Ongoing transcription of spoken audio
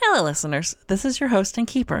Hello, listeners. This is your host and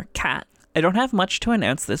keeper, Kat. I don't have much to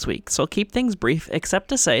announce this week, so I'll keep things brief, except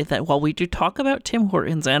to say that while we do talk about Tim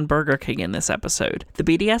Hortons and Burger King in this episode, the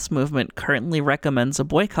BDS movement currently recommends a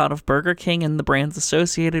boycott of Burger King and the brands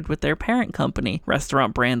associated with their parent company,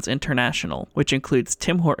 Restaurant Brands International, which includes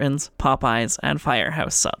Tim Hortons, Popeyes, and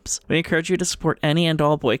Firehouse Subs. We encourage you to support any and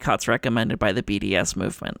all boycotts recommended by the BDS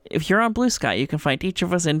movement. If you're on Blue Sky, you can find each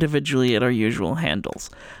of us individually at our usual handles.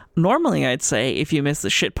 Normally, I'd say if you miss the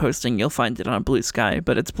shitposting, you'll find it on Blue Sky,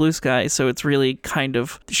 but it's Blue Sky, so it's really kind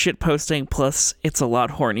of shitposting, plus it's a lot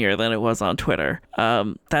hornier than it was on Twitter.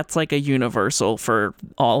 That's like a universal for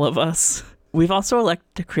all of us. We've also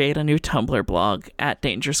elected to create a new Tumblr blog at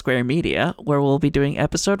Danger Square Media, where we'll be doing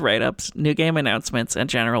episode write-ups, new game announcements, and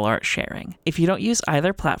general art sharing. If you don't use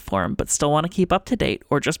either platform but still want to keep up to date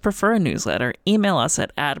or just prefer a newsletter, email us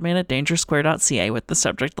at admin@dangersquare.ca with the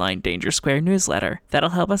subject line Danger Square Newsletter. That'll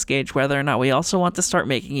help us gauge whether or not we also want to start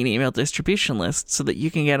making an email distribution list so that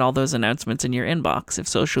you can get all those announcements in your inbox if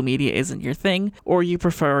social media isn't your thing, or you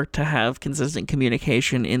prefer to have consistent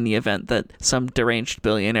communication in the event that some deranged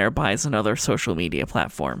billionaire buys another social media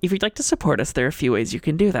platform. If you'd like to support us, there are a few ways you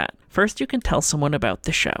can do that. First, you can tell someone about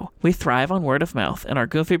the show. We thrive on word of mouth, and our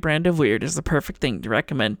goofy brand of weird is the perfect thing to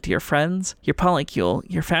recommend to your friends, your polycule,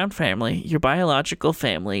 your found family, your biological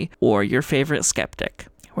family, or your favorite skeptic.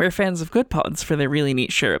 We're fans of good pods for their really neat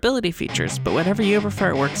shareability features, but whatever you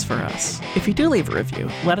prefer works for us. If you do leave a review,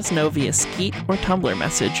 let us know via Skeet or Tumblr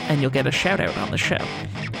message, and you'll get a shout out on the show.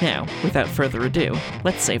 Now, without further ado,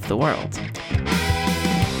 let's save the world.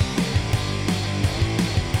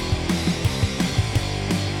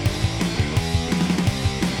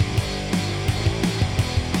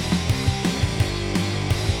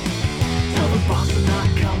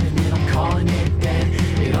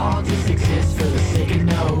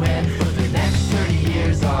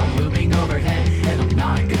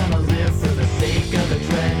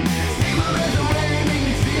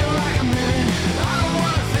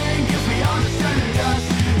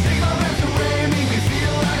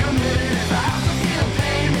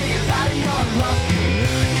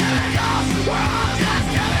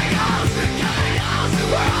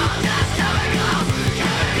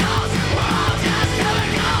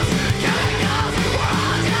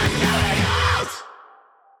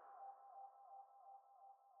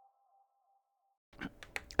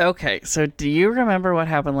 Okay, so do you remember what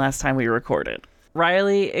happened last time we recorded?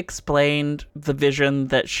 Riley explained the vision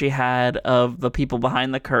that she had of the people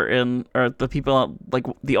behind the curtain, or the people, like,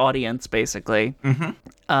 the audience, basically.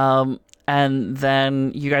 Mm-hmm. And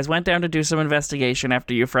then you guys went down to do some investigation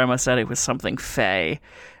after Euphrema said it was something fey,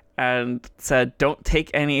 and said, don't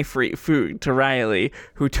take any free food to Riley,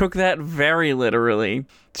 who took that very literally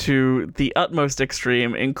to the utmost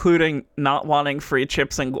extreme, including not wanting free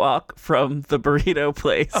chips and guac from the burrito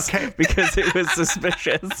place, okay, because it was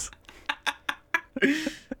suspicious.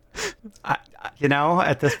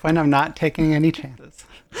 At this point, I'm not taking any chances.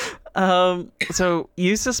 So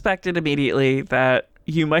you suspected immediately that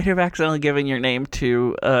you might have accidentally given your name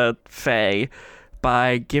to Faye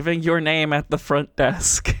by giving your name at the front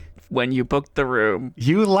desk when you booked the room.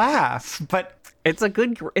 You laugh, but it's a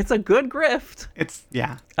good grift.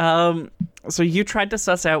 Yeah. So you tried to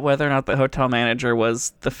suss out whether or not the hotel manager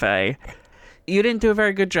was the Fae. You didn't do a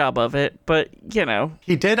very good job of it, but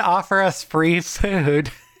he did offer us free food.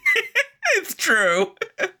 It's true.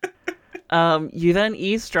 You then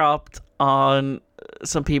eavesdropped on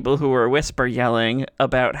some people who were whisper yelling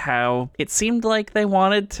about how it seemed like they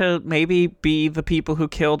wanted to maybe be the people who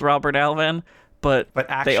killed Robert Alvin, but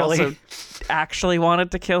actually, they also actually wanted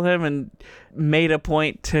to kill him, and made a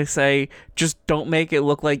point to say, just don't make it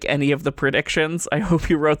look like any of the predictions. I hope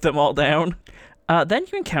you wrote them all down. Then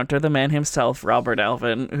you encounter the man himself, Robert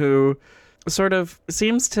Alvin, who sort of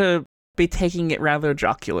seems to be taking it rather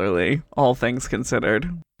jocularly, all things considered.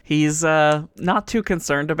 He's not too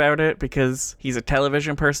concerned about it because he's a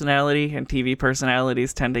television personality, and TV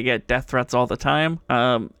personalities tend to get death threats all the time.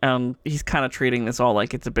 And he's kind of treating this all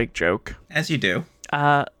like it's a big joke. As you do.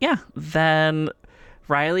 Yeah. Then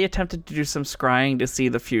Riley attempted to do some scrying to see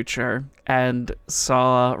the future and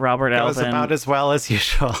saw Robert Alvin. It was about as well as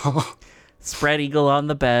usual. Spread eagle on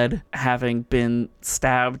the bed, having been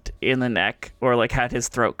stabbed in the neck, or like had his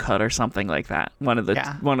throat cut or something like that. One of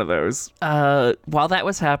those. While that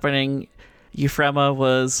was happening, Euphrema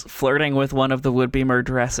was flirting with one of the would-be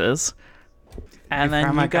murderesses. And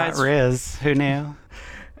then you guys got Riz. Who knew?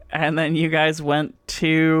 And then you guys went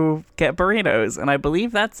to get burritos, and I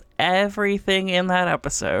believe that's everything in that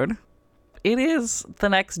episode. It is the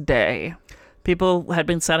next day. People had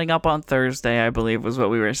been setting up on Thursday, I believe was what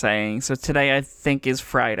we were saying. So today I think is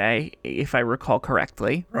Friday, if I recall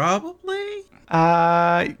correctly. Probably.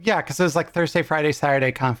 Yeah, because it was like Thursday, Friday,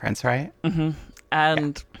 Saturday conference, right? Mm-hmm.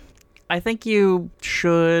 And I think you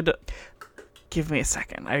should... Give me a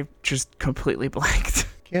second. I just completely blanked.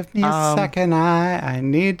 Give me a second, I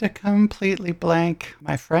need to completely blank.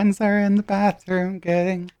 My friends are in the bathroom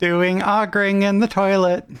doing augering in the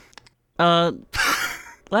toilet.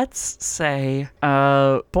 Let's say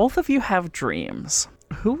both of you have dreams.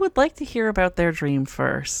 Who would like to hear about their dream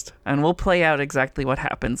first? And we'll play out exactly what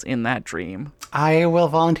happens in that dream. I will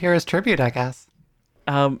volunteer as tribute, I guess.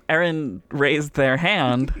 Erin raised their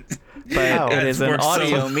hand, but it is an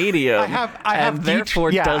audio medium, I have and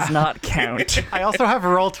therefore does not count. I also have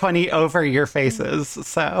roll 20 over your faces,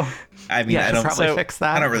 so I mean, I don't probably fix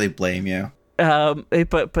that. I don't really blame you.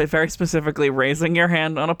 But very specifically, raising your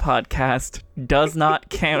hand on a podcast does not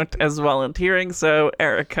count as volunteering. So,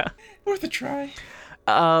 Erica, Worth a try.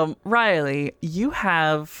 Riley, you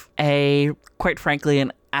have quite frankly,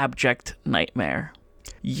 an abject nightmare.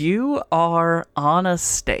 You are on a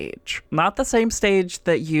stage, not the same stage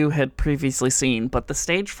that you had previously seen, but the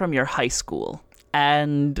stage from your high school,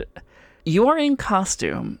 and you are in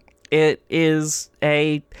costume. It's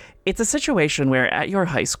a situation where at your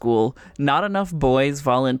high school, not enough boys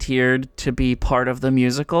volunteered to be part of the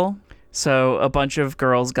musical, so a bunch of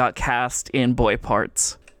girls got cast in boy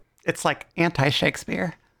parts. It's like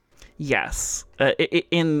anti-Shakespeare. Yes,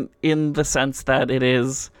 in the sense that it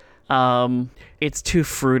is, it's too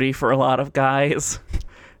fruity for a lot of guys,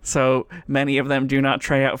 so many of them do not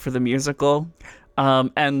try out for the musical.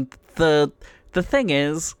 And the thing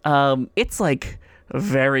is, it's like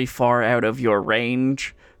very far out of your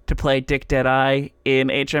range to play Dick Deadeye in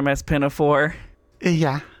HMS Pinafore.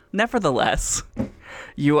 Yeah. Nevertheless,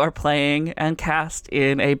 you are playing and cast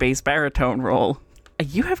in a bass baritone role.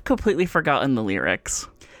 You have completely forgotten the lyrics.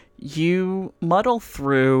 You muddle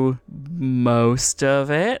through most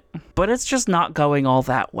of it, but it's just not going all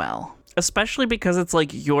that well. Especially because it's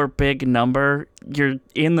like your big number. You're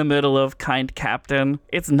in the middle of Kind Captain.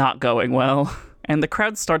 It's not going well. And the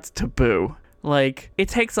crowd starts to boo. Like, it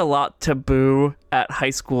takes a lot to boo at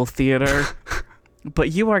high school theater,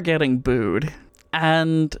 but you are getting booed.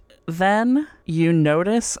 And then you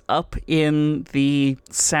notice up in the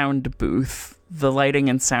sound booth, the lighting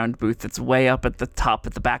and sound booth that's way up at the top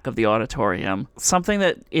at the back of the auditorium, something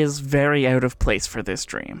that is very out of place for this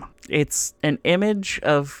dream. It's an image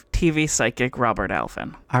of TV psychic Robert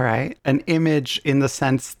Alvin. All right. An image in the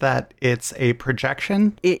sense that it's a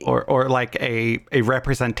projection or like a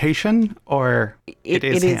representation, or it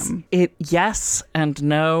is him? Yes and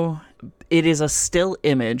no. It is a still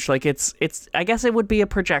image. Like it's I guess it would be a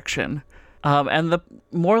projection. And the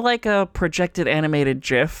more like a projected animated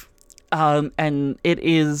GIF. And it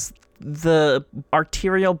is the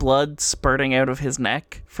arterial blood spurting out of his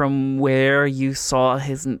neck from where you saw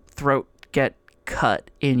his throat get cut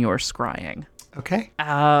in your scrying. Okay.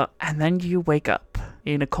 And then you wake up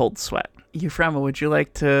in a cold sweat. Euphrema, would you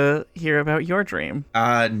like to hear about your dream?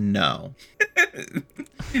 No.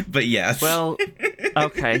 But yes. Well,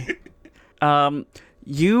 okay.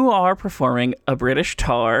 You are performing a British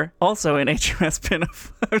tar, also in HMS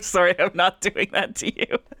Pinafore. I'm sorry, I'm not doing that to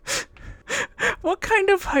you. What kind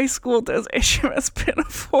of high school does HMS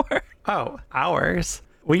Pinafore? Oh, ours.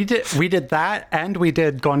 We did that, and we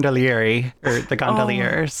did Gondolieri, or the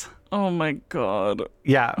Gondoliers. Oh my god.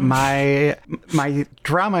 Yeah, my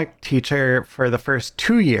drama teacher for the first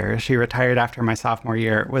 2 years, she retired after my sophomore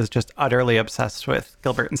year, was just utterly obsessed with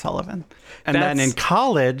Gilbert and Sullivan. And then in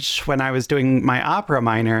college, when I was doing my opera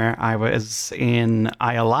minor, I was in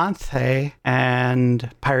Iolanthe and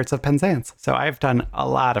Pirates of Penzance. So I've done a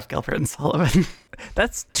lot of Gilbert and Sullivan.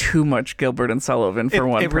 That's too much Gilbert and Sullivan for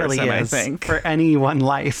one person, really is. I think. For any one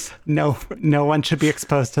life. No one should be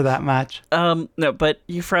exposed to that much. No, but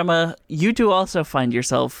Euphrema, you do also find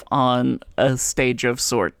yourself on a stage of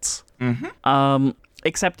sorts. Mm-hmm.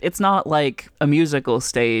 Except it's not like a musical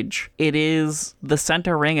stage. It is the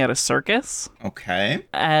center ring at a circus. Okay.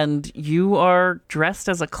 And you are dressed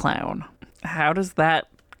as a clown. How does that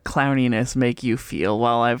clowniness make you feel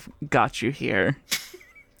while I've got you here?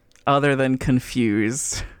 Other than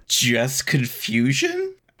confused. Just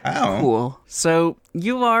confusion? Oh. Cool. So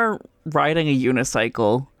you are riding a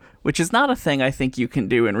unicycle, which is not a thing I think you can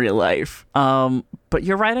do in real life. But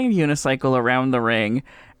you're riding a unicycle around the ring,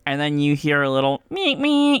 and then you hear a little meep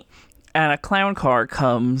meep, and a clown car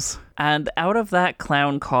comes. And out of that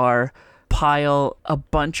clown car pile a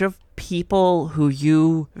bunch of people who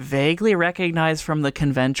you vaguely recognize from the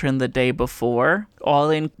convention the day before,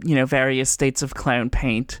 all in, various states of clown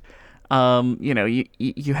paint.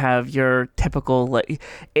 You have your typical, like,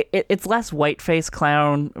 it's less white-face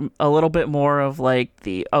clown, a little bit more of like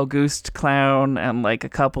the Auguste clown and like a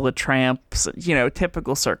couple of tramps,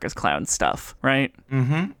 typical circus clown stuff, right?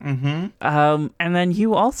 And then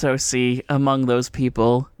you also see among those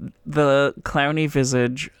people the clowny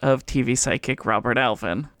visage of TV psychic Robert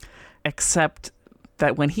Alvin, except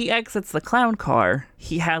that when he exits the clown car,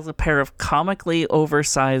 he has a pair of comically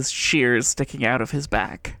oversized shears sticking out of his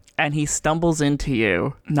back. And he stumbles into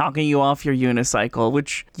you, knocking you off your unicycle,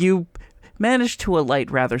 which you managed to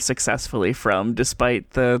alight rather successfully from,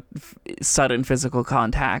 despite the sudden physical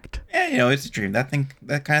contact. Yeah, it's a dream. That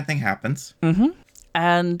kind of thing happens.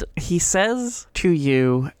 And he says to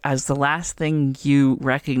you, as the last thing you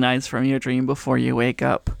recognize from your dream before you wake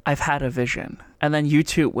up, "I've had a vision." And then you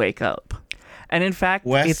two wake up. And in fact,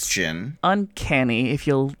 it's uncanny, if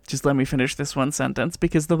you'll just let me finish this one sentence,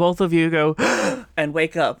 because the both of you go and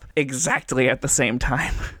wake up exactly at the same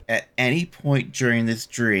time. At any point during this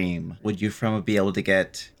dream, would Euphema be able to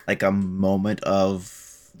get like a moment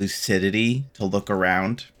of lucidity to look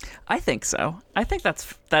around? I think so. I think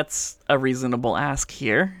that's a reasonable ask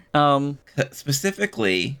here.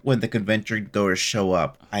 Specifically, when the convention goers show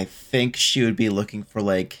up, I think she would be looking for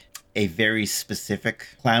like a very specific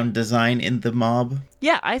clown design in the mob.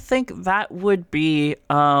 Yeah, I think that would be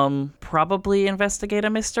probably investigate a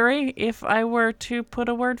mystery if I were to put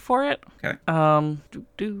a word for it. Okay.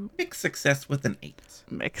 Mixed success with an 8.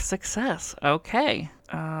 Mixed success. Okay.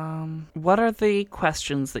 What are the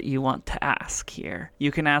questions that you want to ask here?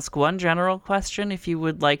 You can ask one general question if you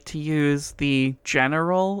would like to use the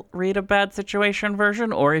general read a bad situation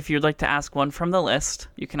version, or if you'd like to ask one from the list,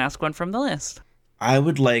 you can ask one from the list. I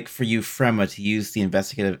would like for Euphema to use the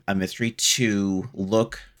investigative mystery to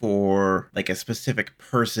look for like a specific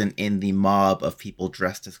person in the mob of people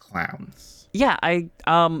dressed as clowns. Yeah,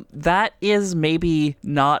 that is maybe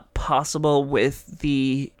not possible with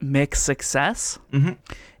the mixed success.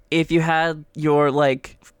 If you had your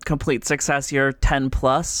like complete success, your 10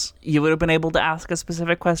 plus, you would have been able to ask a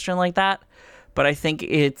specific question like that. But I think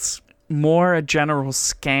it's more a general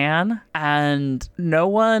scan, and no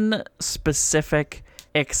one specific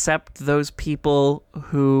except those people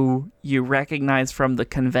who you recognize from the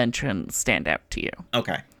convention stand out to you.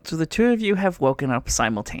 Okay. So the two of you have woken up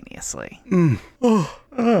simultaneously.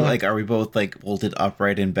 Like, are we both like bolted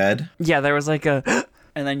upright in bed? Yeah, there was like a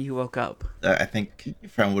and then you woke up. I think your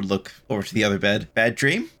friend would look over to the other bed. Bad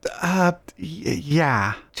dream?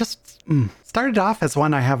 Yeah. Just started off as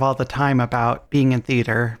one I have all the time about being in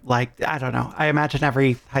theater. Like, I don't know. I imagine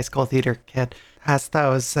every high school theater kid has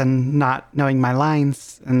those, and not knowing my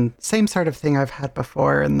lines, and same sort of thing I've had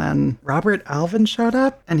before. And then Robert Alvin showed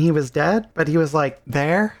up and he was dead, but he was like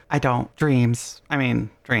there. I don't. Dreams,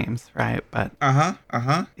 right? But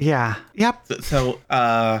yeah. Yep. So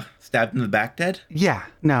stabbed in the back dead? Yeah.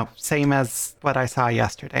 No, same as what I saw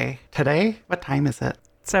yesterday. Today? What time is it?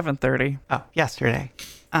 7:30. Oh, yesterday.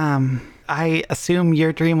 I assume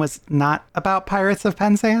your dream was not about Pirates of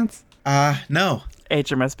Penzance? No.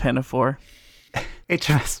 HMS Pinafore.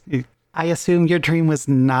 HMS. I assume your dream was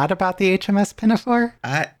not about the HMS Pinafore?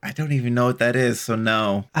 I don't even know what that is, so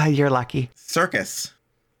no. You're lucky. Circus.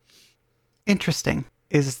 Interesting.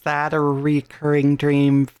 Is that a recurring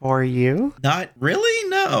dream for you? Not really,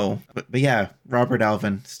 no. But yeah, Robert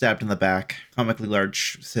Alvin, stabbed in the back. Comically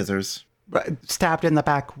large scissors. Stabbed in the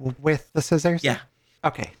back with the scissors? Yeah.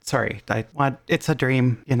 Okay, sorry. It's a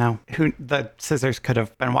dream, who the scissors could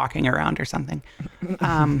have been walking around or something.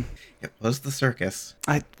 It was the circus.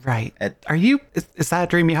 Right. Is that a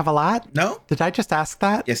dream you have a lot? No. Did I just ask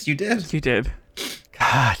that? Yes, you did. You did.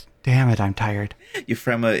 God damn it, I'm tired.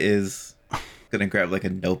 Euphema is gonna grab like a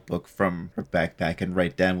notebook from her backpack and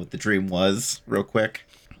write down what the dream was real quick.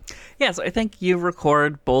 Yes, I think you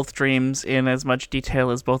record both dreams in as much detail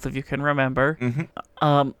as both of you can remember.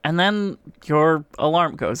 And then your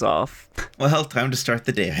alarm goes off. Well, time to start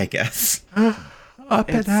the day, I guess. Up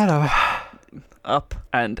and at 'em. Up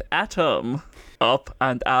and at 'em. Up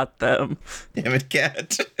and at them. Damn it,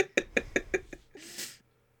 cat.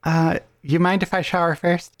 You mind if I shower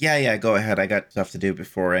first? Yeah, go ahead. I got stuff to do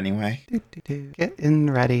before anyway. Getting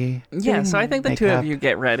ready. Yeah, so I think the two of you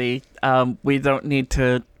get ready. We don't need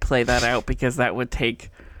to play that out because that would take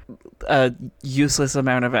a useless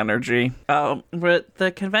amount of energy. But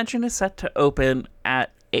the convention is set to open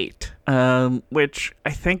at 8, which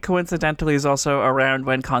I think coincidentally is also around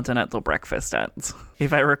when continental breakfast ends.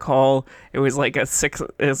 If I recall, it was like a 6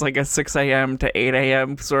 a.m. to 8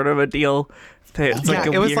 a.m. sort of a deal.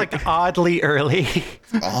 It was like oddly early.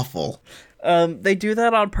 It's awful. They do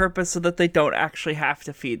that on purpose so that they don't actually have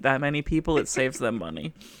to feed that many people. It saves them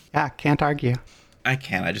money. Yeah, can't argue. I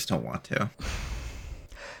can. I just don't want to.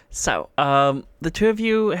 So, the two of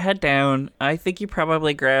you head down. I think you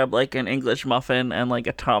probably grab, like, an English muffin and, like,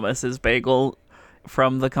 a Thomas's bagel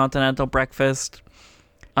from the Continental Breakfast.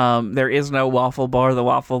 There is no waffle bar. The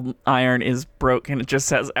waffle iron is broken. It just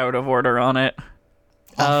says out of order on it.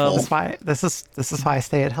 This is why I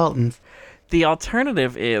stay at Hilton's. The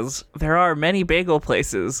alternative is there are many bagel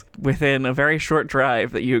places within a very short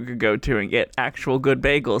drive that you could go to and get actual good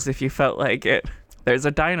bagels if you felt like it. There's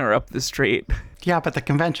a diner up the street. Yeah, but the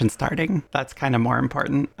convention's starting. That's kind of more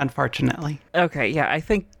important, unfortunately. Okay, yeah, I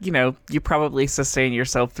think, you probably sustain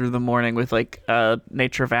yourself through the morning with, like, a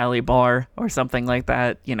Nature Valley bar or something like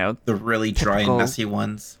that, The really dry and messy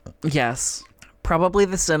ones. Yes. Probably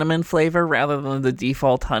the cinnamon flavor rather than the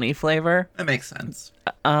default honey flavor. That makes sense.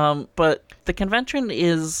 But the convention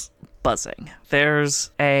is buzzing. There's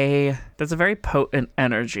a very potent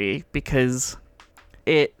energy because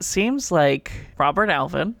it seems like Robert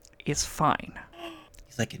Alvin is fine.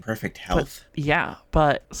 He's like in perfect health.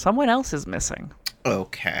 But someone else is missing.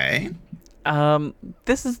 Okay.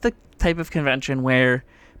 This is the type of convention where,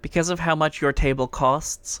 because of how much your table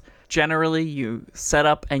costs, generally you set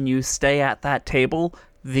up and you stay at that table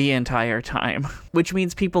the entire time, which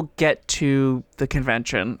means people get to the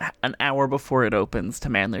convention an hour before it opens to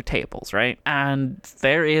man their tables, right? And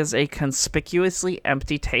there is a conspicuously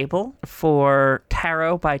empty table for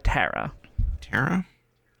Tarot by Tara. Tara?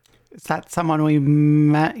 Is that someone we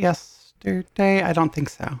met yesterday? I don't think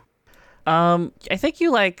so. I think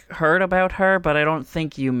you, heard about her, but I don't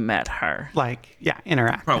think you met her.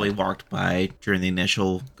 Interact. Probably walked by during the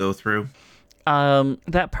initial go-through.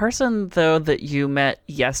 That person, though, that you met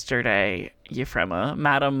yesterday, Euphrema,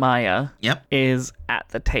 Madame Maya, is at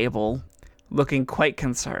the table, looking quite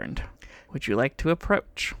concerned. Would you like to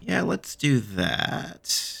approach? Yeah, let's do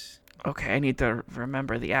that. Okay, I need to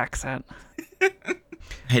remember the accent. I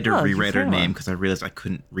had to rewrite her name because I realized I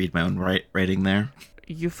couldn't read my own writing there.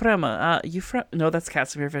 Euphrema. No, that's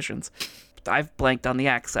Casimir Visions. I've blanked on the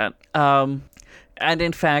accent. And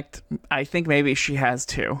in fact, I think maybe she has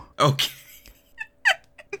too. Okay.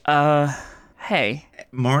 Hey.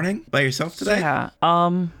 Morning? By yourself today? Yeah.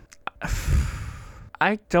 I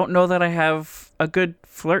don't know that I have a good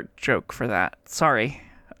flirt joke for that. Sorry.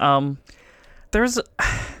 There's...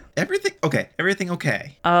 Everything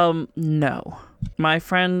okay? No. My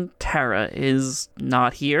friend Tara is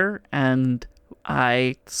not here, and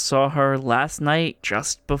I saw her last night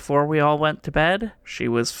just before we all went to bed. She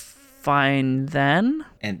was fine then.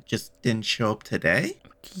 And just didn't show up today?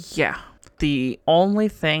 Yeah. The only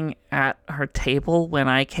thing at her table when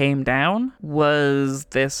I came down was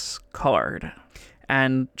this card.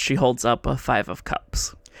 And she holds up a 5 of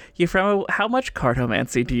cups. Euphrema, how much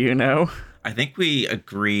cartomancy do you know? I think we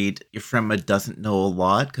agreed Euphrema doesn't know a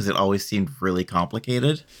lot because it always seemed really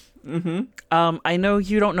complicated. Mm-hmm. I know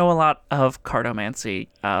you don't know a lot of cartomancy.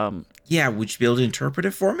 Yeah, would you be able to interpret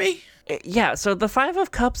it for me? Yeah, so the 5 of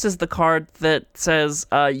Cups is the card that says,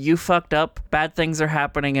 you fucked up, bad things are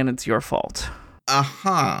happening, and it's your fault.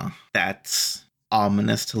 Uh-huh. That's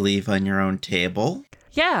ominous to leave on your own table.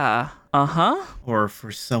 Yeah, uh-huh. Or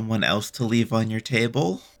for someone else to leave on your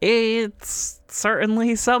table. It's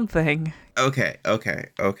certainly something. Okay.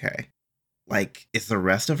 Is the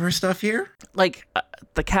rest of her stuff here?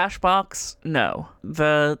 The cash box, no.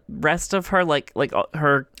 The rest of her,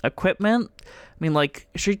 her equipment,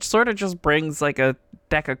 she sort of just brings, a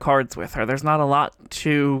deck of cards with her. There's not a lot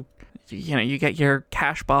to, you get your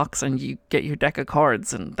cash box and you get your deck of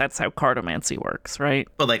cards, and that's how cartomancy works, right?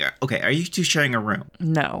 But, are you two sharing a room?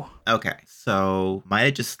 No. Okay, so might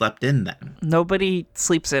have just slept in then. Nobody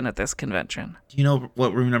sleeps in at this convention. Do you know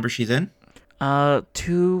what room number she's in?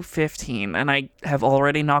 215, and I have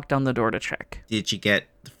already knocked on the door to check. Did you get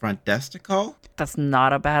the front desk to call? That's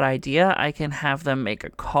not a bad idea. I can have them make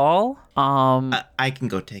a call. I can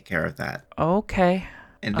go take care of that. Okay.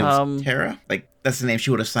 And it was Tara? That's the name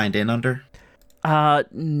she would have signed in under?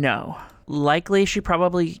 No. Likely she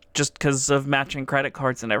probably, just because of matching credit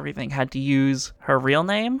cards and everything, had to use her real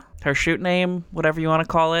name, her shoot name, whatever you want to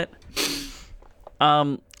call it.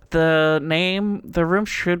 The room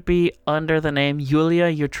should be under the name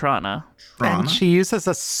Yulia Utrana. And she uses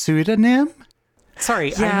a pseudonym?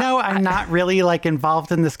 Sorry, yeah, I know I'm not really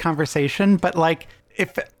involved in this conversation, but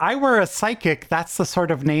if I were a psychic, that's the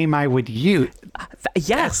sort of name I would use.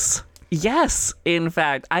 Yes. In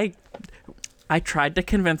fact, I tried to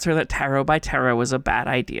convince her that Tarot by Tarot was a bad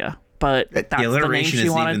idea, but that's the name she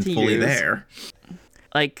wanted to use. There.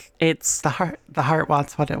 Like, it's, The heart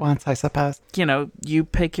wants what it wants, I suppose. you know, you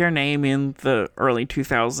pick your name in the early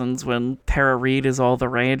 2000s when Tara Reid is all the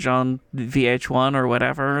rage on VH1 or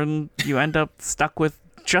whatever, and you end up stuck with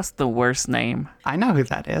just the worst name. I know who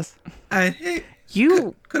that is.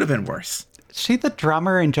 You... Could have been worse. She the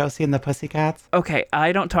drummer in Josie and the Pussycats? Okay,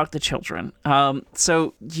 I don't talk to children.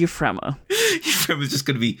 So, Euphrema. Euphrema's just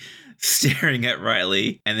going to be staring at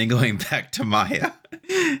Riley and then going back to Maya.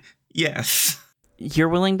 Yes. You're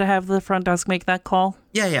willing to have the front desk make that call?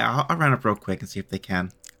 Yeah, I'll run up real quick and see if they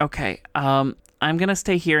can. Okay, I'm gonna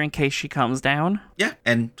stay here in case she comes down. Yeah,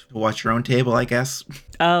 and watch your own table, I guess.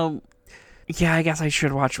 Yeah, I guess I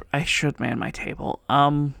should man my table.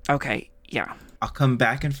 Okay, yeah. I'll come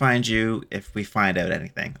back and find you if we find out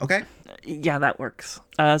anything, okay? Yeah, that works.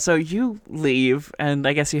 So you leave, and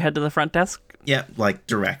I guess you head to the front desk? Yeah, like,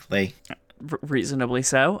 directly. Reasonably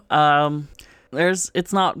so.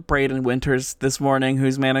 It's not Braden Winters this morning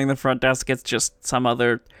who's manning the front desk, it's just some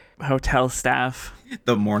other hotel staff.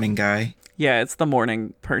 The morning guy. Yeah, it's the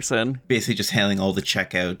morning person. Basically just handling all the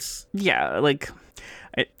checkouts. Yeah, like,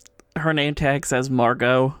 her name tag says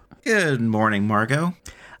Margot. Good morning, Margot.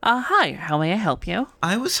 Hi, how may I help you?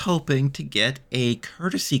 I was hoping to get a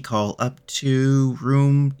courtesy call up to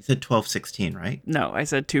room, you said 1216, right? No, I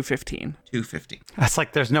said 215. 215. That's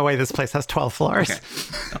like, there's no way this place has 12 floors. Okay.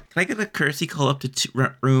 Can I get a courtesy call up to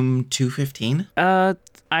room 215?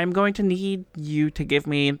 I'm going to need you to give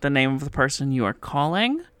me the name of the person you are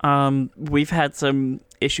calling. We've had some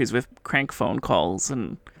issues with crank phone calls,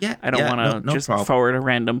 and I don't want to just forward a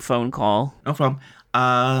random phone call. No problem.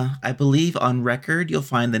 I believe on record you'll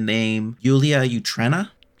find the name Yulia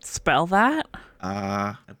Utrena. Spell that?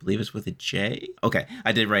 I believe it's with a J. Okay,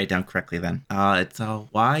 I did write it down correctly then. It's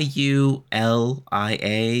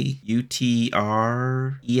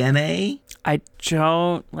Yuliautrena. I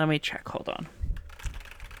don't... Let me check. Hold on.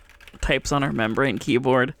 Types on our membrane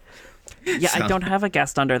keyboard. Yeah, I don't have a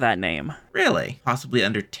guest under that name. Really? Possibly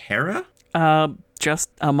under Tara?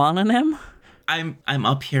 Just a mononym? I'm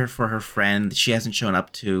up here for her friend. She hasn't shown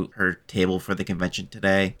up to her table for the convention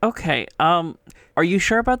today. Okay, are you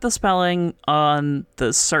sure about the spelling on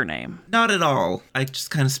the surname? Not at all. I just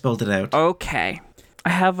kind of spelled it out. Okay. I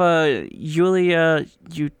have a Yulia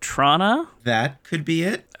Utrana. That could be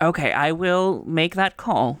it. Okay, I will make that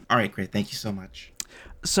call. All right, great. Thank you so much.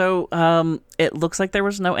 So, it looks like there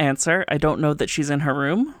was no answer. I don't know that she's in her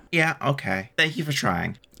room. Yeah, okay. Thank you for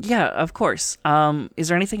trying. Yeah, of course. Is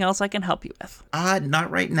there anything else I can help you with?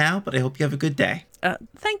 Not right now, but I hope you have a good day.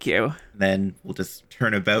 Thank you. Then we'll just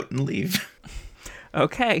turn about and leave.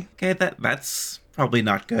 Okay. Okay, that's probably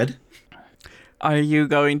not good. Are you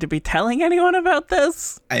going to be telling anyone about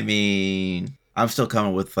this? I mean, I'm still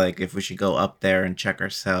coming with, like, if we should go up there and check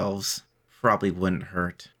ourselves. Probably wouldn't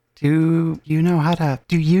hurt. Do you know how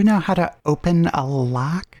to open a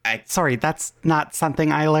lock? Sorry, that's not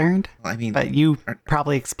something I learned. I mean, but you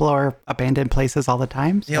probably explore abandoned places all the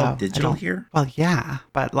time. Is it all digital here? Well, yeah,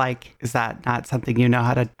 but like, is that not something you know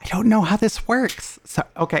how to? I don't know how this works. So,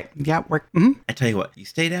 okay, yeah, I tell you what, you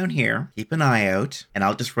stay down here, keep an eye out, and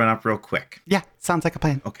I'll just run up real quick. Yeah, sounds like a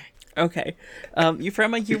plan. Okay.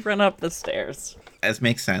 Euphrema, you run up the stairs. As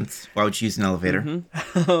makes sense. Why would you use an elevator?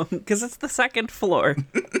 Because it's the second floor.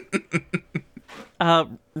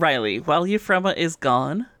 Riley, while Euphrema is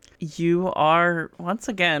gone, you are once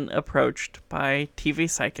again approached by TV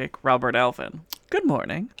psychic Robert Alvin. Good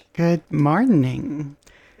morning. Good morning.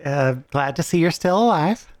 Glad to see you're still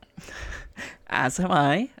alive. As am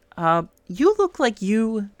I. You look like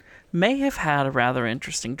you may have had a rather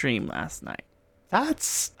interesting dream last night.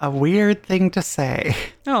 That's a weird thing to say.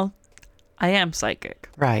 Oh, I am psychic.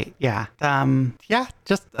 Right, yeah.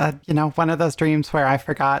 Just, one of those dreams where I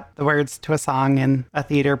forgot the words to a song in a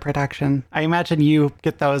theater production. I imagine you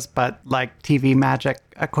get those, but like TV magic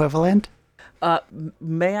equivalent.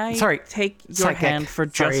 May I take your psychic. hand for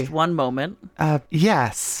just one moment?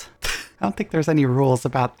 Yes. I don't think there's any rules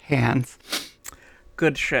about hands.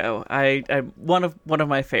 Good show. I one of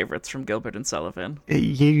my favorites from Gilbert and Sullivan.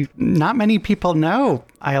 Not many people know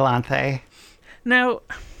Iolanthe. Now,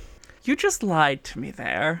 you just lied to me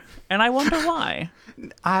there, and I wonder why.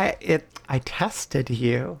 I tested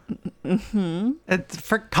you.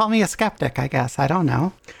 Call me a skeptic, I guess. I don't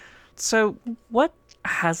know. So, what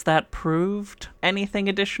has that proved? Anything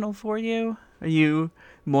additional for you? Are you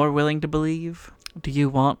more willing to believe? Do you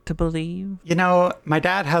want to believe? You know, my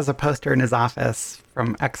dad has a poster in his office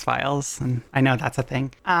from X-Files, and I know that's a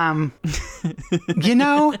thing. I'm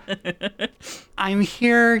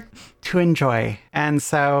here to enjoy. And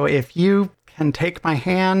so if you can take my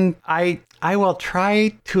hand, I I will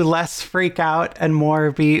try to less freak out and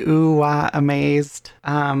more be amazed.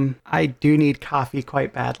 I do need coffee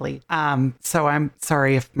quite badly. So I'm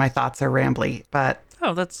sorry if my thoughts are rambly, but...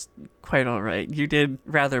 Oh, that's quite all right. You did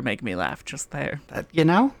rather make me laugh just there.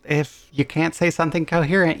 If you can't say something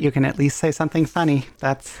coherent, you can at least say something funny.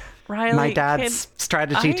 That's Riley, my dad's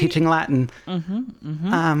strategy teaching Latin.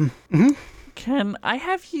 Can I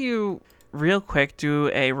have you real quick do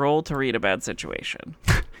a roll to read a bad situation?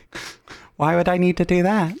 Why would I need to do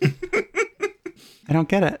that? I don't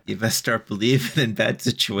get it. You best start believing in bad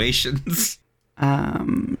situations.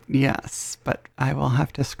 Yes, but I will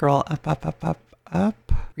have to scroll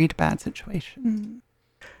up. Read bad situation.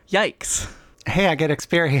 Yikes. Hey, I get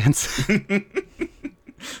experience.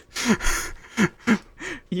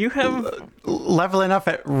 You have... leveling up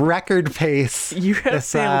at record pace. You have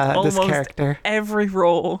failed almost this character. Every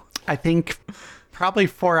roll. I think probably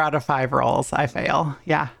 4 out of 5 rolls I fail.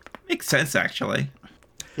 Yeah. Makes sense, actually.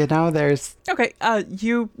 There's... Okay,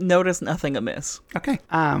 you notice nothing amiss. Okay.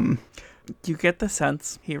 You get the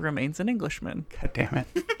sense he remains an Englishman. God damn it.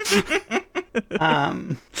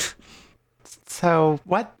 So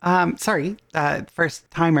what, first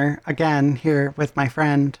timer again here with my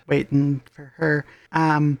friend, waiting for her.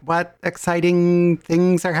 What exciting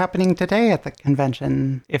things are happening today at the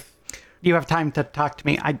convention? If you have time to talk to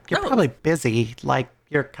me, you're probably busy, like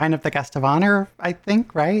you're kind of the guest of honor, I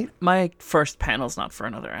think, right? My first panel's not for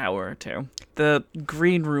another hour or two. The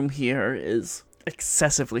green room here is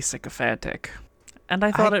excessively sycophantic. And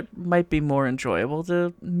I thought it might be more enjoyable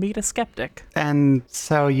to meet a skeptic. And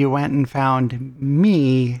so you went and found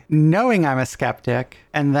me, knowing I'm a skeptic,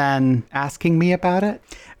 and then asking me about it?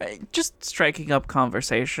 Just striking up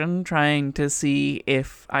conversation, trying to see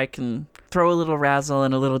if I can throw a little razzle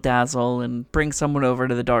and a little dazzle and bring someone over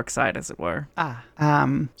to the dark side, as it were.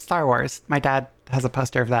 Star Wars. My dad has a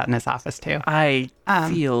poster of that in his office, too. I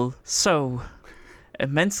feel so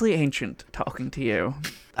immensely ancient talking to you.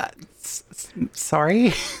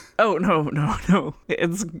 Sorry? Oh, no.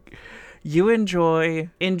 It's you enjoy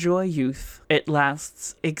youth. It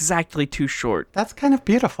lasts exactly too short. That's kind of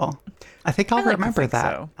beautiful. I think I'll remember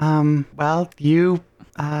that. So. Well, you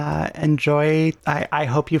enjoy... I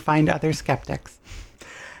hope you find other skeptics.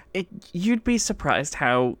 You'd be surprised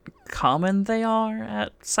how common they are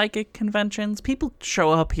at psychic conventions. People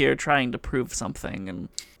show up here trying to prove something, and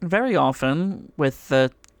very often with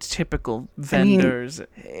the typical vendors,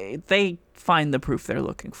 they find the proof they're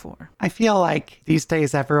looking for. I feel like these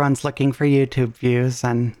days everyone's looking for YouTube views,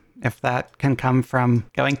 and if that can come from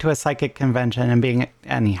going to a psychic convention and being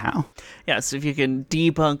anyhow. Yes, if you can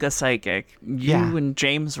debunk a psychic, you and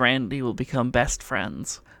James Randi will become best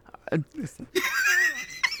friends. Is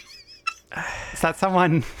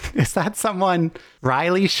that someone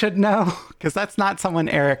Riley should know? Because that's not someone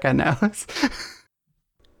Erica knows.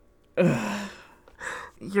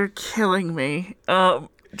 You're killing me.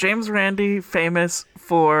 James Randi, famous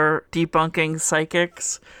for debunking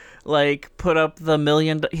psychics, put up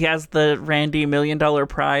he has the Randi $1 million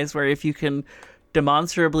prize, where if you can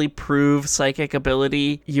demonstrably prove psychic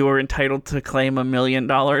ability, you are entitled to claim $1 million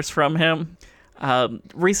from him.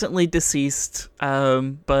 Recently deceased,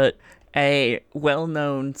 but a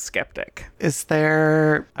well-known skeptic. Is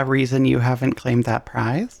there a reason you haven't claimed that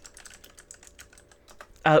prize?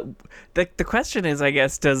 The question is, I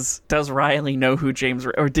guess, does Riley know who James...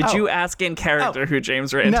 Or did you ask in character who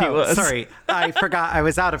James Randi was? No, sorry. I forgot. I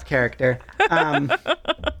was out of character.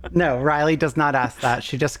 No, Riley does not ask that.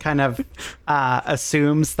 She just kind of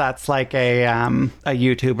assumes that's like a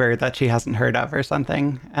YouTuber that she hasn't heard of or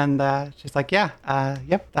something. And she's like,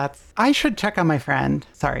 yep, that's... I should check on my friend.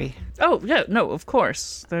 Sorry. Oh, yeah, no, of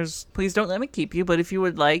course. Please don't let me keep you, but if you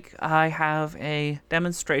would like, I have a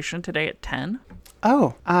demonstration today at 10.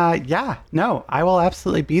 Oh, yeah. No, I will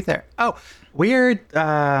absolutely be there. Oh, weird.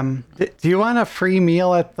 Do you want a free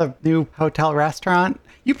meal at the new hotel restaurant?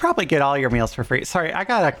 You probably get all your meals for free. Sorry, I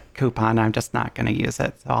got a coupon. I'm just not going to use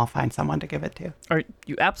it, so I'll find someone to give it to. Are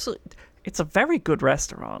you absolutely... It's a very good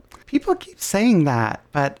restaurant. People keep saying that,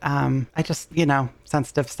 but I just,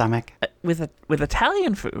 sensitive stomach. With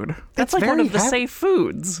Italian food. That's it's like one of the safe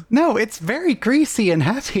foods. No, it's very greasy and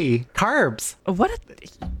heavy. Carbs.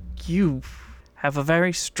 You have a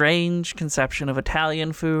very strange conception of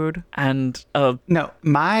Italian food, and... No,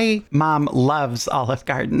 my mom loves Olive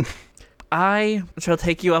Garden. I shall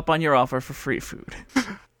take you up on your offer for free food.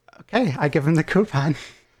 Okay, I give him the coupon.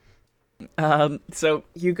 So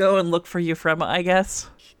you go and look for Euphrema, I guess?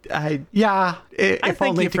 I think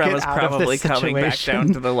only to get out probably of this coming back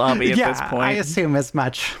down to the lobby at this point. I assume as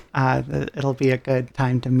much. It'll be a good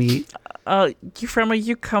time to meet. Euphrema,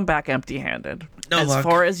 you come back empty-handed. No as luck.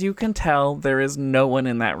 far as you can tell, there is no one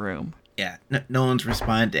in that room. Yeah, no one's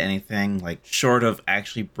responded to anything, like, short of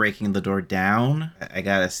actually breaking the door down. I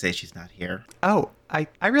gotta say she's not here. Oh, I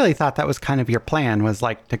really thought that was kind of your plan, was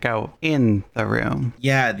like to go in the room.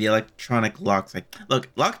 Yeah, the electronic locks. Like,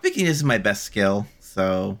 look, lockpicking isn't my best skill,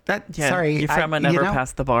 so... Yeah, Sorry. Euphrema never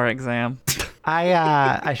passed the bar exam.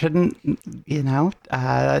 I shouldn't,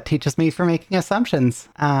 teaches me for making assumptions.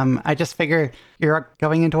 I just figure you're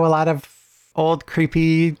going into a lot of old,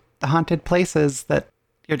 creepy, haunted places that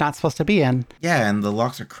you're not supposed to be in. Yeah, and the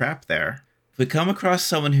locks are crap there. If we come across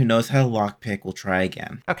someone who knows how to lockpick, we'll try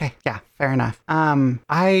again. Okay, yeah, fair enough.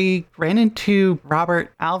 I ran into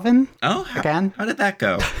Robert Alvin again. How did that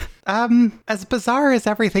go? As bizarre as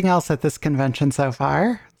everything else at this convention so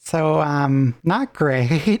far. So, not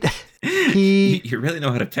great. You really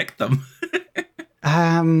know how to pick them.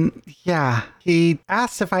 Yeah. He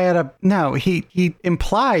asked if I had he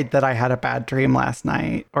implied that I had a bad dream last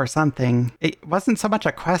night or something. It wasn't so much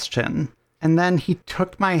a question. And then he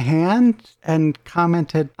took my hand and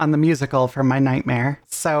commented on the musical from my nightmare.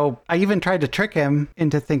 So I even tried to trick him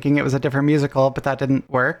into thinking it was a different musical, but that didn't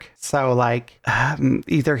work. So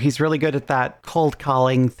either he's really good at that cold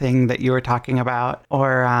calling thing that you were talking about,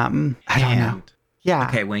 or I don't know. Yeah.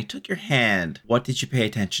 Okay, when he took your hand, what did you pay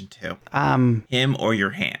attention to? Him or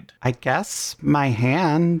your hand? I guess my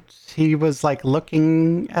hand. He was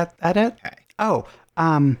looking at it. Okay. Oh,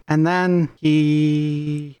 and then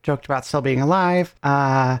he joked about still being alive.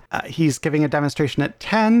 He's giving a demonstration at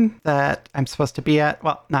 10 that I'm supposed to be at.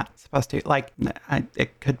 Well, not supposed to.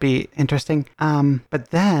 It could be interesting. But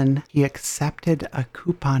then he accepted a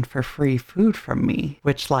coupon for free food from me,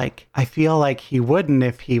 which I feel like he wouldn't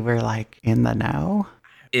if he were in the know.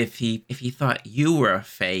 If he thought you were a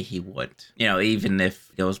fae, he would. Even if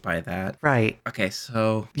it goes by that. Right. Okay,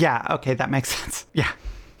 so... Yeah, okay, that makes sense. Yeah.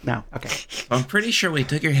 No, okay. I'm pretty sure when he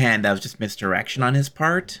took your hand, that was just misdirection on his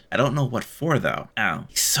part. I don't know what for, though. Oh,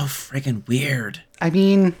 he's so friggin' weird. I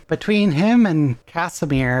mean, between him and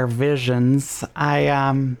Casimir visions,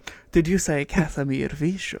 Did you say Casimir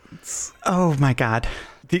visions? Oh my god.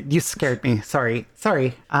 You scared me. Sorry.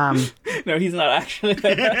 No, he's not actually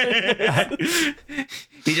there.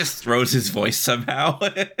 He just throws his voice somehow.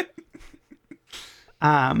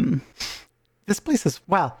 This place is,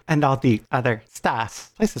 and all the other stuff.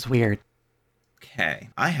 This place is weird. Okay,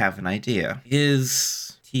 I have an idea.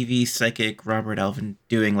 Is TV psychic Robert Alvin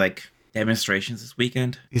doing, demonstrations this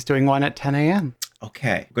weekend? He's doing one at 10 a.m.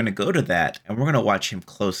 Okay, we're going to go to that, and we're going to watch him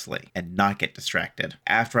closely and not get distracted.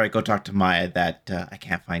 After I go talk to Maya that I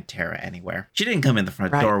can't find Tara anywhere. She didn't come in the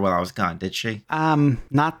front door while I was gone, did she?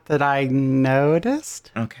 Not that I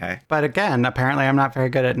noticed. Okay. But again, apparently I'm not very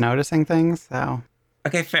good at noticing things, so...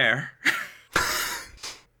 Okay, fair.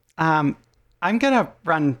 I'm gonna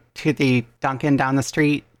run to the Dunkin' down the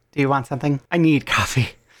street. Do you want something? I need coffee.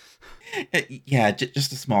 Yeah,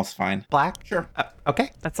 just a small's fine. Black? Sure.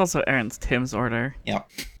 Okay. That's also Tim's order. Yep.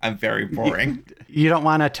 I'm very boring. You don't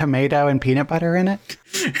want a tomato and peanut butter in it?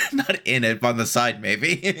 Not in it, but on the side,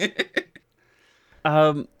 maybe.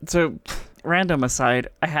 So, random aside,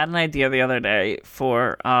 I had an idea the other day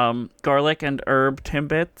for garlic and herb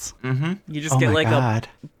Timbits. Mm-hmm. You just get a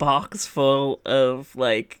box full of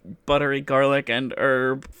buttery garlic and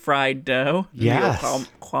herb fried dough. Yes. You go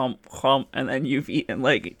clump, and then you've eaten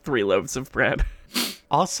 3 loaves of bread.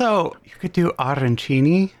 Also, you could do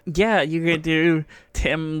arancini. Yeah, you could do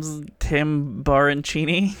Tim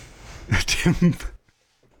Barancini. Tim.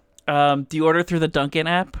 Do you order through the Dunkin'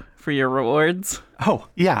 app for your rewards? Oh,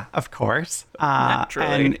 yeah, of course.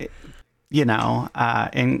 Naturally.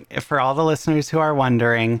 And, for all the listeners who are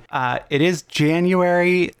wondering, it is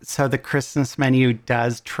January, so the Christmas menu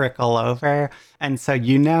does trickle over. And so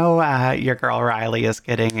your girl Riley is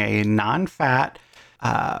getting a non-fat,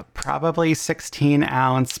 probably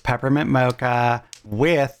 16-ounce peppermint mocha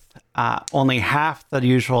with only half the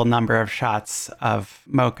usual number of shots of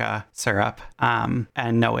mocha syrup and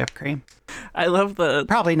no whipped cream. I love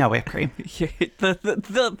probably no whipped cream.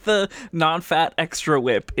 the non-fat extra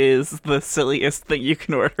whip is the silliest thing you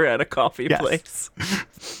can order at a coffee place.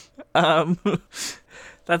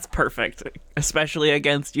 That's perfect, especially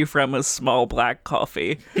against Euphrema's small black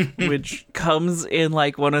coffee, which comes in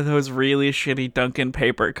one of those really shitty Dunkin'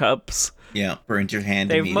 paper cups. Yeah, burns your hand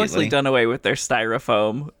They've immediately. mostly done away with their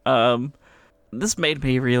styrofoam. This made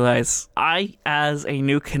me realize I, as a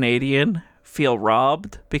new Canadian, feel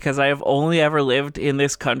robbed because I have only ever lived in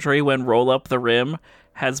this country when Roll Up the Rim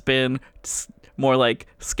has been more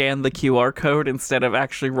scan the QR code instead of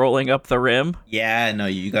actually rolling up the rim. Yeah, no,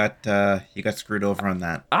 you got screwed over on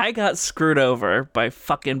that. I got screwed over by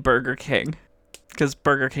fucking Burger King because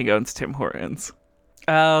Burger King owns Tim Hortons.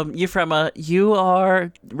 Euphrema, you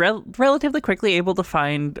are relatively quickly able to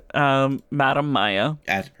find Madame Maya.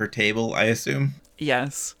 At her table, I assume?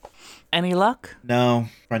 Yes. Any luck? No,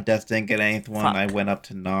 front desk didn't get anything. Fuck. I went up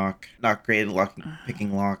to knock. Not great at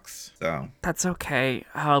picking locks, so. That's okay.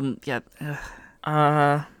 Yeah.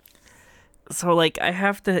 So, like, you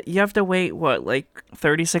have to wait, what, like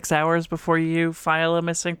 36 hours before you file a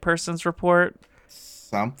missing persons report?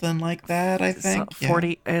 Something like that, I think.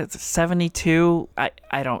 40, 72. I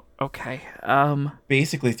don't, okay.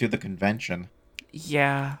 Basically through the convention.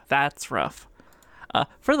 Yeah, that's rough.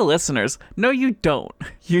 For the listeners, no, you don't.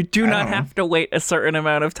 You do not have to wait a certain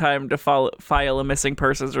amount of time to file a missing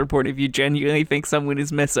persons report if you genuinely think someone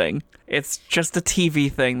is missing. It's just a TV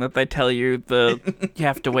thing that they tell you you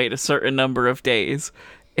have to wait a certain number of days.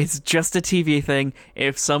 It's just a TV thing.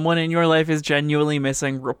 If someone in your life is genuinely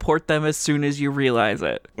missing, report them as soon as you realize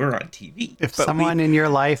it. We're on TV. If someone in your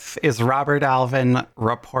life is Robert Alvin,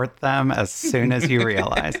 report them as soon as you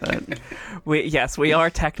realize it. Yes, we are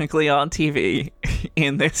technically on TV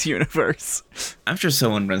in this universe. I'm sure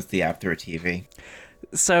someone runs the app through a TV.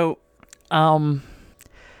 So,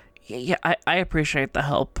 yeah, I appreciate the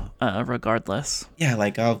help, regardless. Yeah,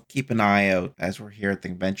 like, I'll keep an eye out as we're here at the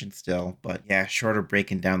convention still. But yeah, short of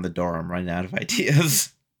breaking down the door, I'm running out of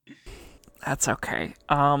ideas. That's okay.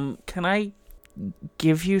 Can I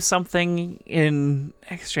give you something in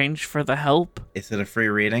exchange for the help? Is it a free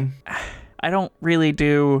reading? I don't really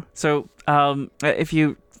do. So, if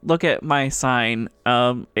you look at my sign,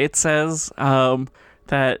 it says,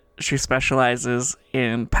 that she specializes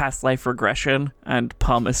in past life regression and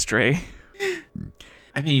palmistry.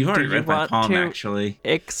 I mean, you've already Do you read my want palm, to actually.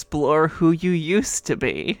 explore who you used to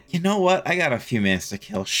be? You know what? I got a few minutes to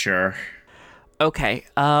kill, sure. Okay,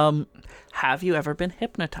 have you ever been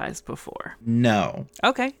hypnotized before? No.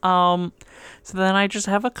 Okay. So then I just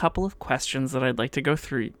have a couple of questions that I'd like to go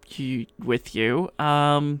through with you.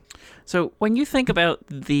 So when you think about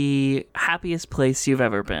the happiest place you've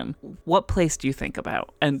ever been, what place do you think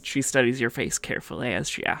about? And she studies your face carefully as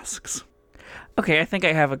she asks. Okay, I think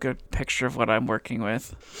I have a good picture of what I'm working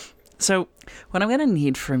with. So what I'm going to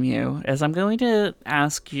need from you is I'm going to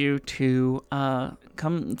ask you to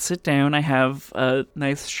come sit down. I have a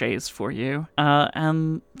nice chaise for you.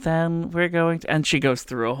 And then we're going to... And she goes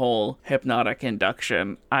through a whole hypnotic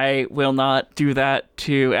induction. I will not do that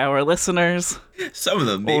to our listeners. Some of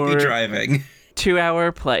them may be driving. To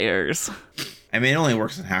our players. I mean, it only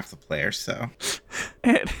works on half the players, so...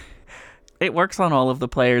 It works on all of the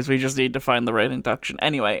players. We just need to find the right induction.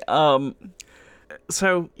 Anyway,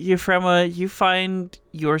 so, Euphrema, you find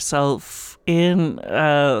yourself in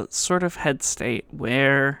a sort of head state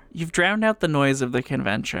where you've drowned out the noise of the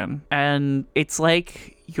convention, and it's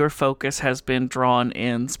like your focus has been drawn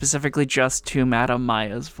in specifically just to Madame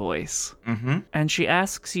Maya's voice. Mm-hmm. And she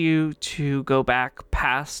asks you to go back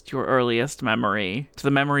past your earliest memory to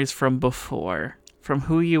the memories from before, from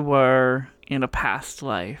who you were in a past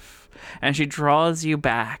life. And she draws you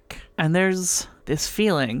back, and there's this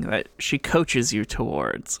feeling that she coaches you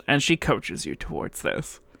towards, and she coaches you towards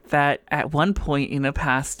this, that at one point in a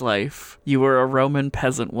past life, you were a Roman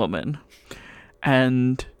peasant woman,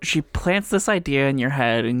 and she plants this idea in your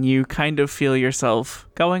head, and you kind of feel yourself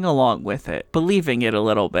going along with it, believing it a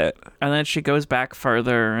little bit, and then she goes back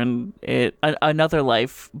further, and another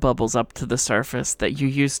life bubbles up to the surface that you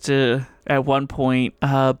used to, at one point,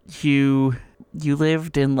 you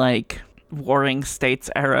lived in, like, Warring States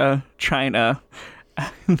era China.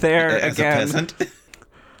 There as again, a peasant?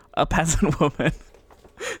 A peasant woman.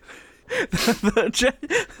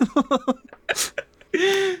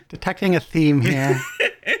 Detecting a theme here.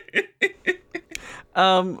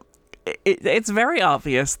 It's very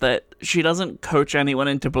obvious that she doesn't coach anyone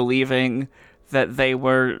into believing that they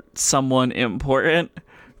were someone important,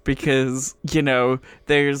 because, you know,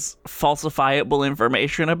 there's falsifiable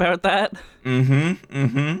information about that. Mm-hmm,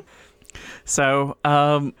 mm-hmm. So,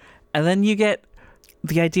 and then you get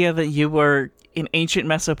the idea that you were in ancient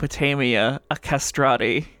Mesopotamia, a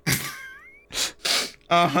castrati.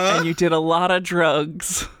 Uh-huh. And you did a lot of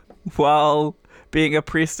drugs while being a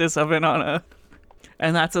priestess of Inanna.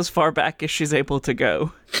 And that's as far back as she's able to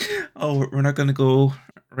go. Oh, we're not going to go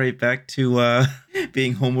right back to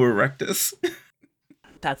being Homo erectus?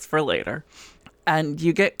 That's for later. And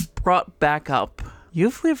you get brought back up.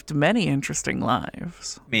 You've lived many interesting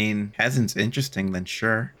lives. I mean, hasn't interesting, then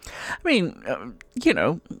sure. I mean, you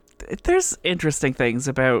know, there's interesting things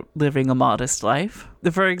about living a modest life.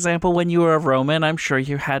 For example, when you were a Roman, I'm sure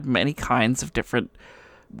you had many kinds of different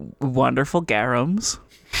wonderful garums.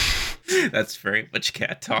 That's very much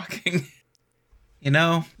cat talking. You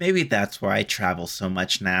know, maybe that's why I travel so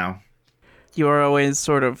much now. you are always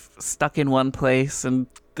sort of stuck in one place, and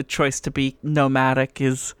the choice to be nomadic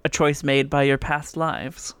is a choice made by your past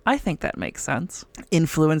lives. I think that makes sense.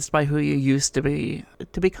 Influenced by who you used to be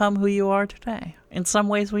to become who you are today. In some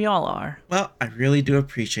ways, we all are. Well, I really do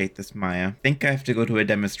appreciate this, Maya. I think I have to go to a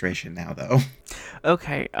demonstration now, though.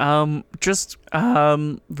 Okay, just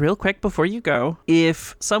real quick before you go,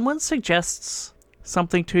 if someone suggests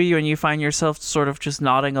something to you and you find yourself sort of just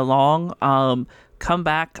nodding along, come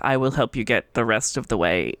back. I will help you get the rest of the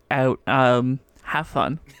way out. Have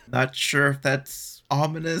fun. Not sure if that's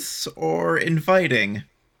ominous or inviting.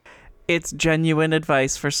 It's genuine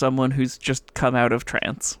advice for someone who's just come out of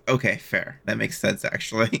trance. Okay, fair. That makes sense,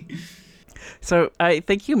 actually. So I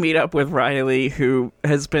think you meet up with Riley, who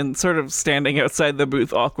has been sort of standing outside the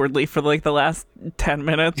booth awkwardly for like the last 10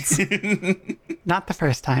 minutes. Not the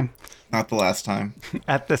first time. Not the last time.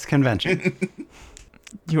 At this convention.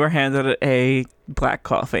 You are handed a black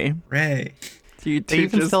coffee. Ray. They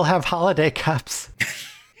even still have holiday cups.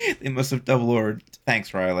 They must have double ordered.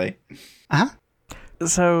 Thanks, Riley. Uh-huh.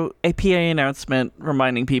 So, a PA announcement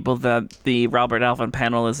reminding people that the Robert Alvin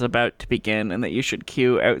panel is about to begin and that you should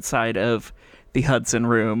queue outside of the Hudson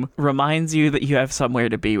room reminds you that you have somewhere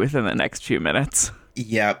to be within the next few minutes.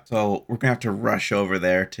 Yep, so we're going to have to rush over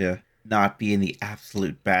there to not be in the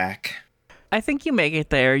absolute back. I think you make it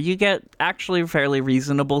there. You get actually fairly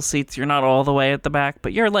reasonable seats. You're not all the way at the back,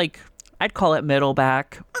 but you're like, I'd call it middle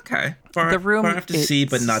back. Okay. Far enough to see,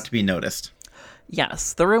 but not to be noticed.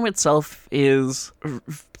 Yes, the room itself is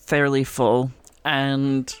fairly full,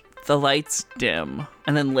 and the lights dim,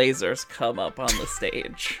 and then lasers come up on the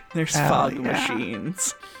stage. There's fog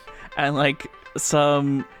machines, and like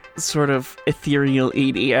some sort of ethereal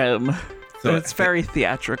EDM. So it's very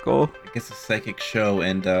theatrical. I guess a psychic show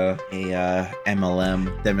and a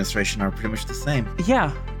MLM demonstration are pretty much the same.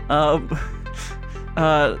 Yeah.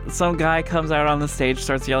 Some guy comes out on the stage,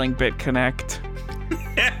 starts yelling BitConnect.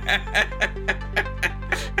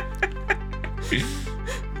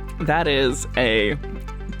 That is a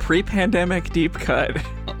pre-pandemic deep cut.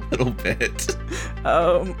 A little bit.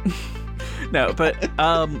 No, but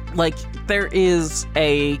like there is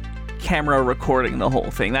a camera recording the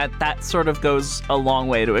whole thing. That sort of goes a long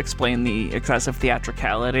way to explain the excessive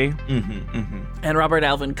theatricality. And Robert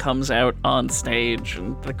Alvin comes out on stage,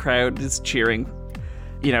 and the crowd is cheering,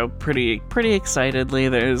 you know, pretty excitedly.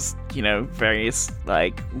 There's, you know, various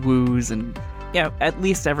like woos, and at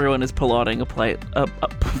least everyone is politely.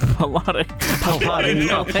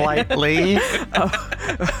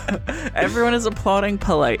 Everyone is applauding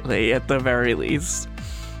politely at the very least.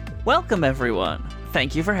 Welcome, everyone.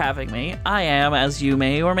 Thank you for having me. I am, as you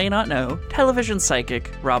may or may not know, television psychic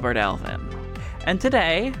Robert Alvin. And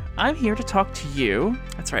today, I'm here to talk to you,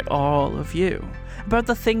 that's right, all of you, about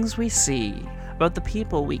the things we see, about the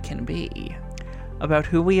people we can be, about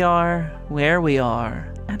who we are, where we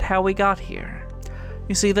are, and how we got here.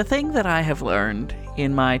 You see, the thing that I have learned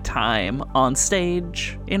in my time on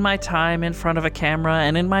stage, in my time in front of a camera,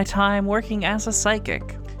 and in my time working as a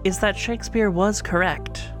psychic, is that Shakespeare was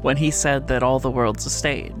correct when he said that all the world's a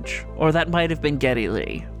stage. Or that might have been Geddy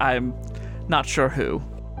Lee. I'm not sure who.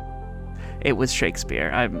 It was Shakespeare.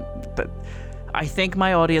 But I think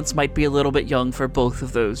my audience might be a little bit young for both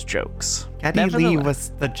of those jokes. Geddy Lee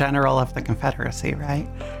was the general of the Confederacy, right?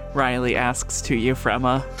 Riley asks to you from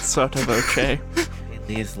a sotto voce.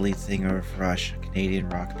 Lee is the lead singer of Rush, a Canadian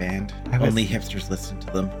rock band. Only hipsters listen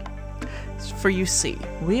to them. For you see,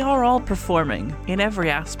 we are all performing in every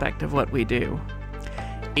aspect of what we do.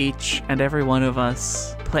 Each and every one of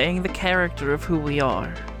us playing the character of who we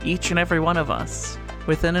are. Each and every one of us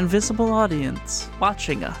with an invisible audience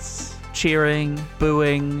watching us, cheering,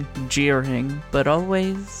 booing, jeering, but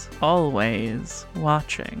always, always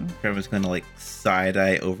watching. Trevor's gonna like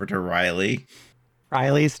side-eye over to Riley.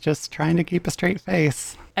 Riley's just trying to keep a straight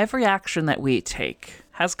face. Every action that we take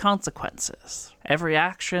has consequences. Every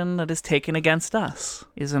action that is taken against us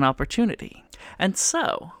is an opportunity. And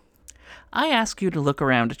so, I ask you to look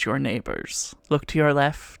around at your neighbors. Look to your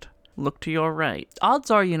left, look to your right. Odds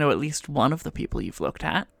are you know at least one of the people you've looked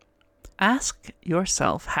at. Ask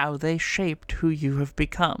yourself how they shaped who you have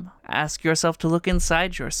become. Ask yourself to look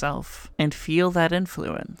inside yourself and feel that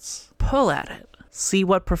influence. Pull at it. See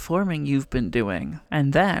what performing you've been doing.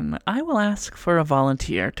 And then I will ask for a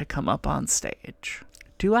volunteer to come up on stage.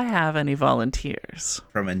 Do I have any volunteers?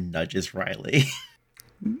 From nudges Riley.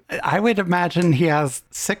 I would imagine he has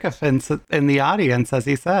sycophants in the audience, as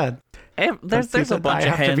he said. There's a bunch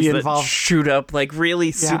of hands that shoot up, like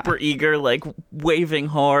really super eager, like waving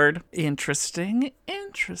hard. Interesting.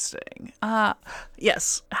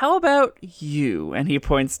 Yes. How about you? And he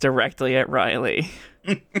points directly at Riley.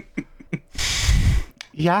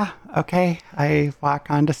 Yeah, okay. I walk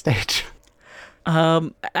onto stage.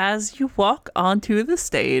 As you walk onto the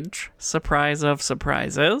stage, surprise of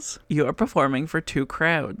surprises, you are performing for two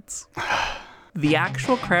crowds. The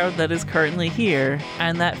actual crowd that is currently here,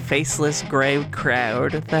 and that faceless gray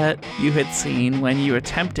crowd that you had seen when you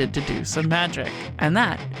attempted to do some magic. And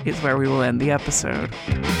that is where we will end the episode.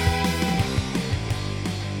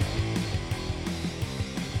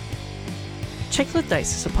 Chicks with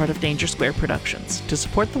Dice is a part of Danger Square Productions. To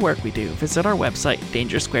support the work we do, visit our website,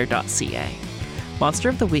 dangersquare.ca. Monster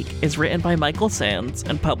of the Week is written by Michael Sands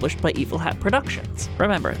and published by Evil Hat Productions.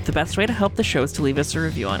 Remember, the best way to help the show is to leave us a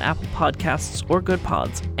review on Apple Podcasts or Good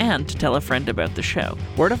Pods, and to tell a friend about the show.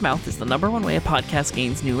 Word of mouth is the #1 way a podcast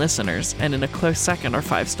gains new listeners, and in a close second are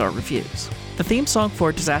 5-star reviews. The theme song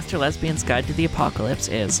for Disaster Lesbian's Guide to the Apocalypse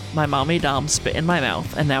is My Mommy Dom Spit in My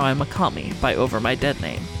Mouth and Now I'm a Commie by Over My Dead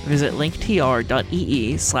Name. Visit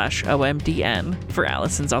linktr.ee/omdn for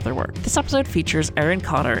Allison's other work. This episode features Erin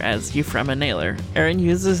Cotter as Euphrema Naylor. Erin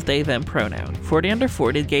uses they-them pronoun. 40 Under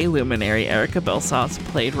 40 gay luminary Erica Belsauce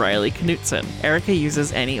played Riley Knutson. Erica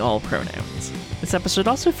uses any/all pronouns. This episode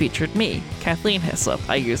also featured me, Kathleen Hislop.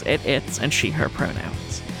 I use it, its, and she, her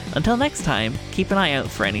pronouns. Until next time, keep an eye out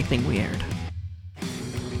for anything weird.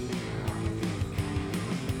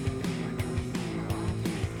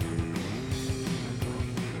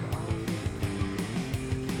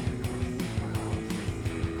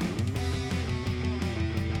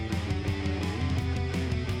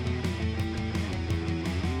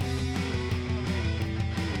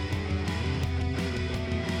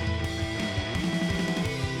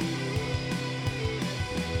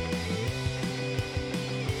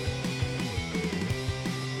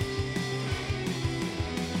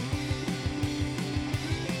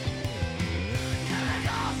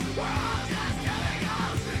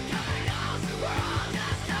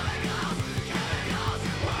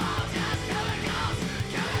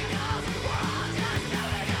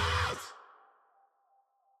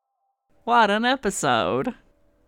 What an episode!